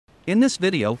In this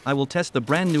video, I will test the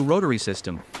brand new rotary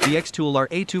system, the xTool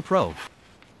RA2 Pro.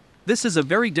 This is a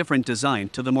very different design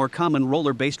to the more common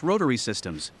roller-based rotary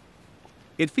systems.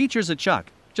 It features a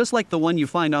chuck, just like the one you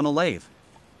find on a lathe.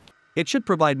 It should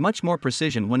provide much more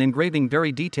precision when engraving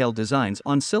very detailed designs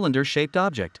on cylinder-shaped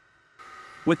object.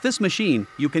 With this machine,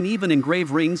 you can even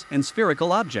engrave rings and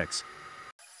spherical objects.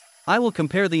 I will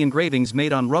compare the engravings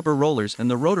made on rubber rollers and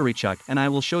the rotary chuck, and I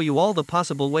will show you all the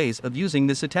possible ways of using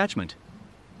this attachment.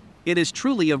 It is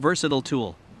truly a versatile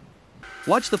tool.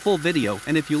 Watch the full video,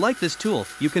 and if you like this tool,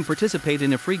 you can participate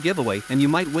in a free giveaway and you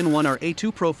might win one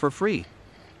RA2 Pro for free.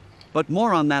 But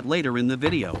more on that later in the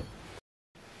video.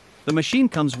 The machine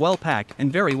comes well packed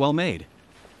and very well made.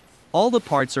 All the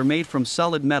parts are made from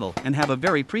solid metal and have a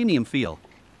very premium feel.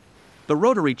 The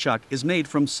rotary chuck is made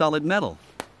from solid metal.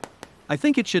 I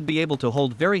think it should be able to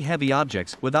hold very heavy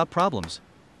objects without problems.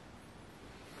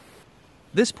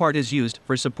 This part is used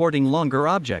for supporting longer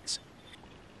objects.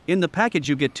 In the package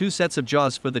you get 2 sets of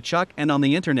jaws for the chuck, and on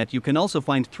the internet you can also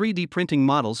find 3D printing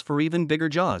models for even bigger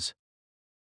jaws.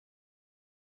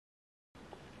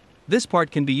 This part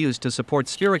can be used to support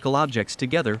spherical objects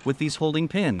together with these holding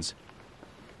pins.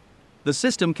 The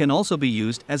system can also be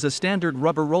used as a standard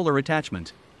rubber roller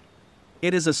attachment.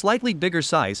 It is a slightly bigger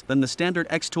size than the standard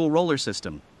xTool roller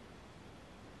system.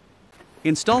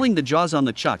 Installing the jaws on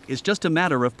the chuck is just a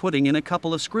matter of putting in a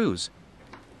couple of screws.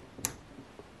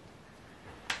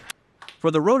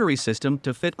 For the rotary system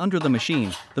to fit under the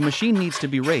machine needs to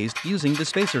be raised using the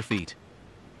spacer feet.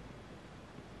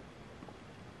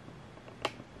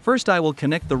 First, I will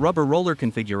connect the rubber roller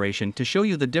configuration to show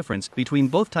you the difference between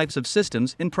both types of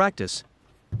systems in practice.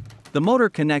 The motor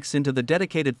connects into the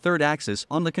dedicated third axis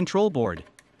on the control board.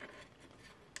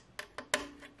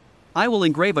 I will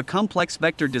engrave a complex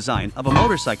vector design of a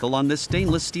motorcycle on this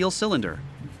stainless steel cylinder.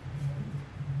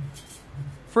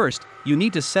 First, you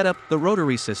need to set up the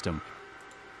rotary system.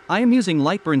 I am using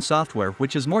Lightburn software,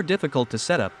 which is more difficult to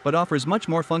set up but offers much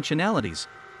more functionalities.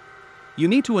 You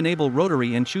need to enable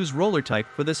rotary and choose roller type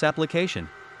for this application.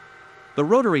 The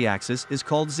rotary axis is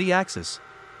called Z-axis.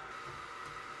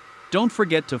 Don't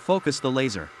forget to focus the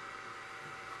laser.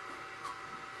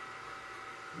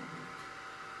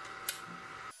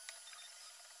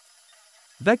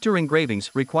 Vector engravings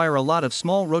require a lot of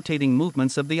small rotating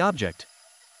movements of the object.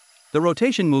 The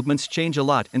rotation movements change a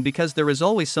lot, and because there is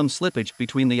always some slippage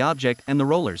between the object and the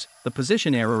rollers, the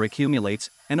position error accumulates,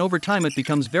 and over time it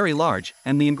becomes very large,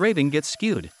 and the engraving gets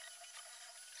skewed.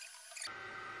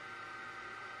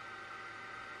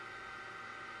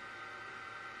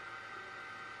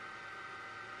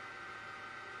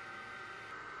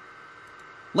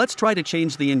 Let's try to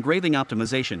change the engraving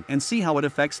optimization and see how it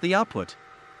affects the output.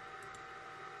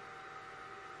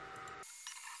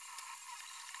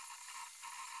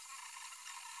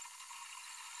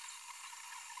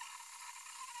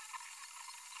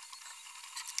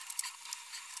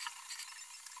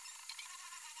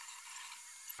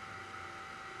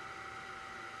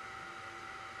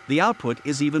 The output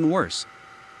is even worse.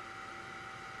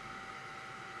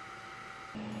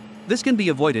 This can be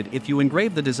avoided if you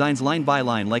engrave the designs line by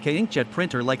line like an inkjet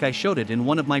printer, like I showed it in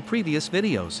one of my previous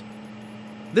videos.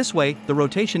 This way, the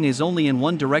rotation is only in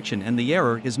one direction and the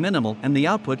error is minimal and the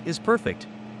output is perfect.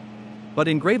 But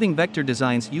engraving vector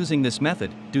designs using this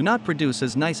method do not produce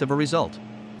as nice of a result.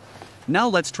 Now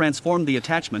let's transform the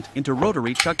attachment into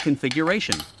rotary chuck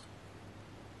configuration.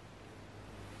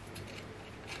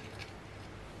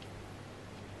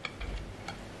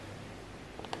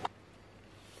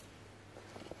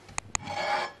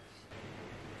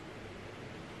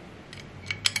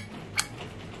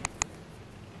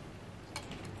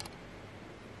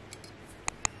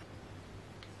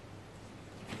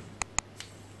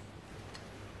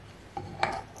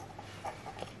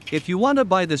 If you want to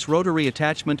buy this rotary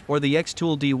attachment or the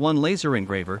xTool D1 laser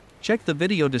engraver, check the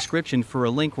video description for a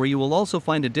link where you will also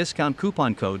find a discount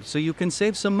coupon code so you can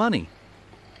save some money.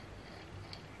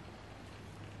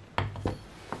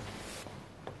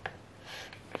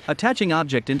 Attaching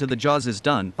object into the jaws is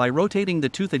done by rotating the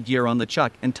toothed gear on the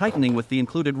chuck and tightening with the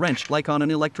included wrench like on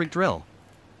an electric drill.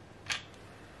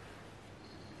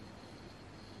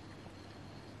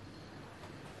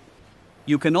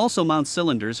 You can also mount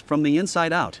cylinders from the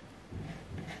inside out.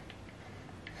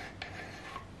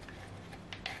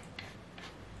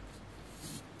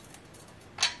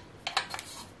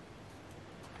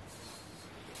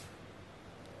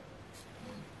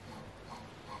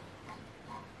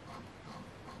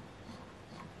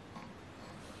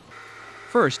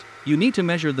 First, you need to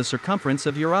measure the circumference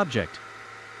of your object.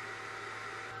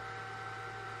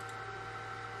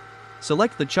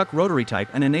 Select the chuck rotary type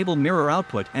and enable mirror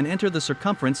output and enter the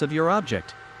circumference of your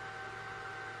object.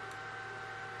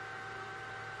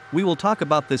 We will talk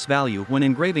about this value when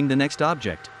engraving the next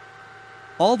object.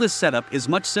 All this setup is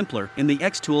much simpler in the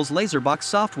xTool's LaserBox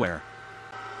software.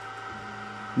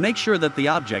 Make sure that the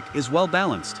object is well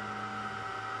balanced.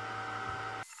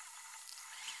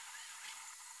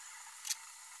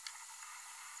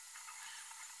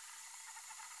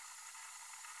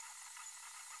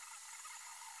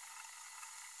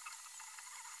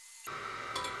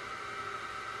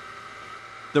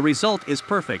 The result is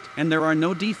perfect and there are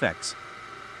no defects.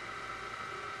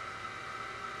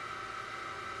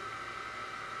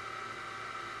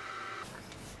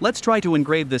 Let's try to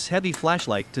engrave this heavy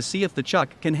flashlight to see if the chuck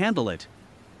can handle it.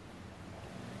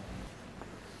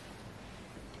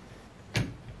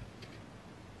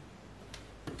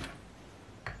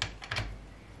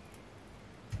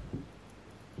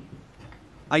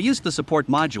 I used the support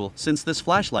module since this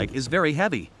flashlight is very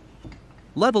heavy.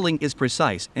 Leveling is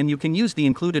precise and you can use the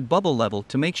included bubble level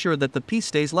to make sure that the piece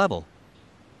stays level.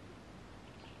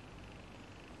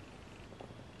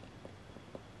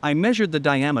 I measured the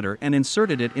diameter and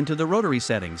inserted it into the rotary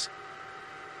settings.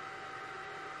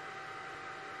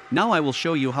 Now I will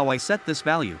show you how I set this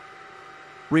value.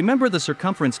 Remember the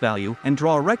circumference value and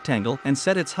draw a rectangle and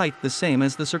set its height the same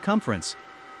as the circumference.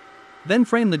 Then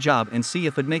frame the job and see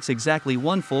if it makes exactly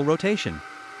one full rotation.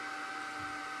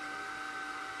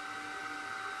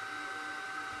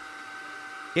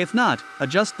 If not,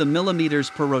 adjust the millimeters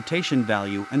per rotation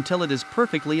value until it is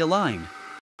perfectly aligned.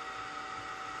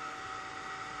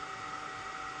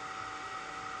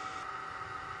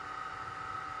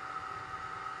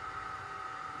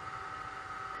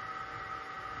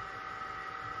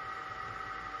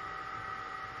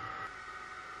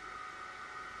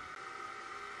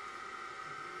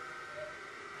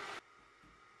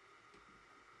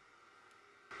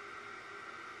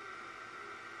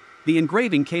 The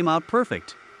engraving came out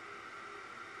perfect.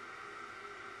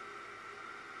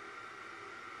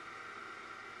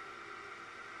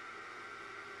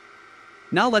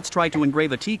 Now let's try to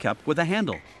engrave a teacup with a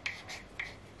handle.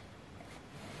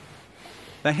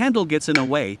 The handle gets in a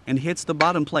way and hits the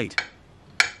bottom plate.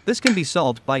 This can be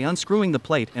solved by unscrewing the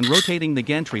plate and rotating the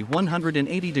gantry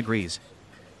 180 degrees.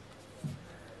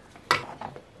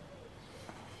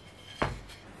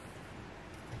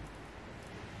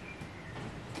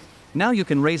 Now you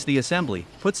can raise the assembly,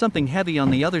 put something heavy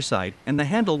on the other side, and the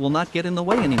handle will not get in the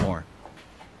way anymore.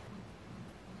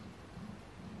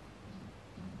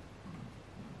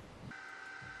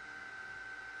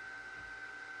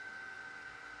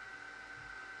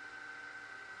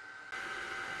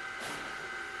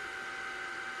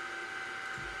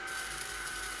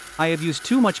 I have used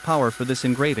too much power for this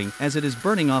engraving as it is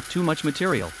burning off too much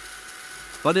material.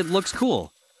 But it looks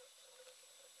cool.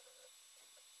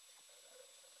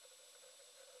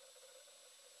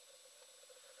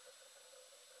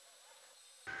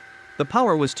 The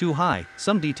power was too high,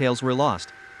 some details were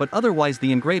lost, but otherwise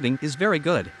the engraving is very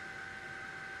good.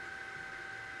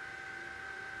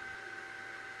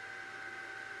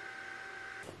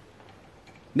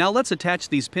 Now let's attach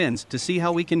these pins to see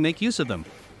how we can make use of them.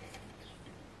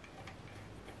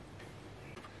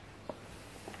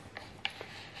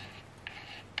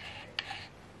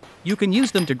 You can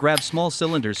use them to grab small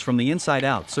cylinders from the inside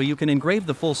out so you can engrave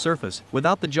the full surface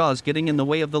without the jaws getting in the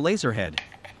way of the laser head.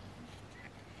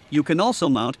 You can also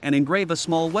mount and engrave a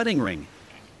small wedding ring.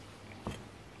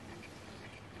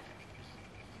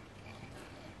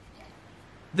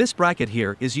 This bracket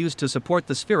here is used to support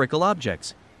the spherical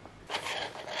objects.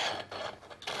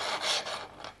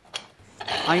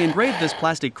 I engraved this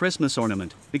plastic Christmas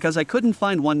ornament because I couldn't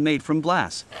find one made from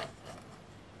glass.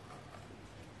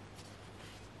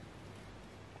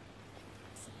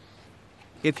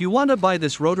 If you want to buy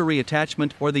this rotary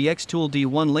attachment or the xTool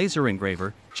D1 laser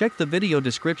engraver, check the video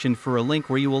description for a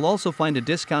link where you will also find a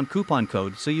discount coupon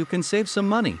code so you can save some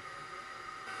money.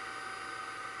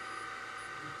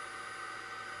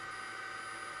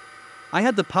 I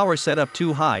had the power set up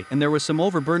too high and there was some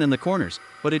overburn in the corners,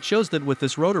 but it shows that with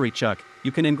this rotary chuck,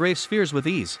 you can engrave spheres with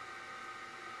ease.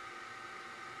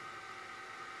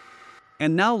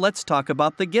 And now let's talk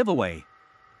about the giveaway.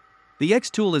 The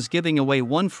xTool is giving away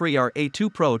one free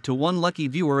RA2 Pro to one lucky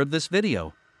viewer of this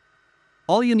video.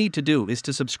 All you need to do is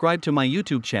to subscribe to my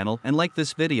YouTube channel and like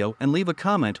this video and leave a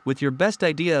comment with your best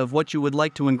idea of what you would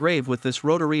like to engrave with this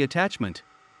rotary attachment.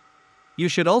 You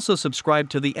should also subscribe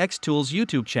to the xTool's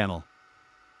YouTube channel.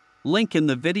 Link in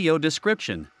the video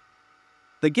description.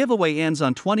 The giveaway ends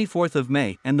on 24th of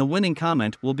May and the winning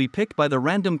comment will be picked by the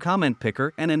random comment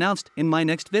picker and announced in my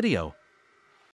next video.